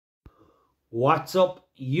What's up,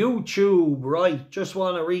 YouTube? Right, just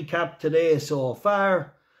want to recap today so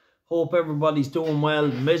far. Hope everybody's doing well.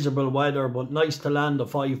 Miserable weather, but nice to land a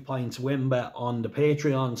 5 points win bet on the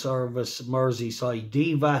Patreon service. Merseyside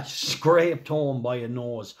Diva scraped home by a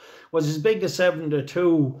nose. Was as big as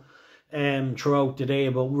 7-2 throughout the day,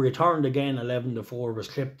 but returned again 11-4. Was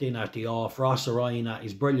clipped in at the off. Ross Ryan at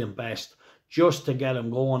his brilliant best just to get him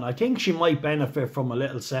going. I think she might benefit from a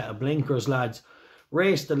little set of blinkers, lads.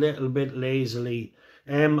 Raced a little bit lazily.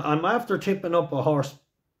 I'm after tipping up a horse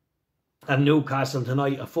at Newcastle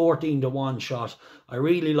tonight, a 14-1 shot. I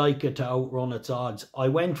really like it to outrun its odds. I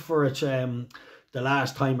went for it the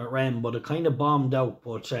last time it ran, but it kind of bombed out.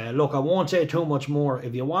 But look, I won't say too much more.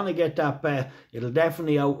 If you want to get that bet, it'll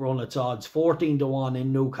definitely outrun its odds. 14-1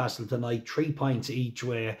 in Newcastle tonight, 3 points each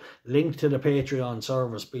way. Link to the Patreon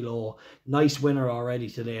service below. Nice winner already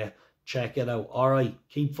today. Check it out. Alright,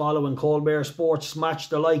 keep following Colbert Sports. Smash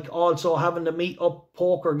the like. Also having the meet up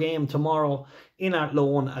poker game tomorrow in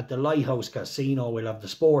Athlone at the Lighthouse Casino. We'll have the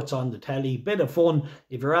sports on the telly. Bit of fun.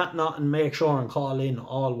 If you're at nothing, make sure and call in.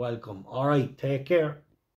 All welcome. Alright, take care.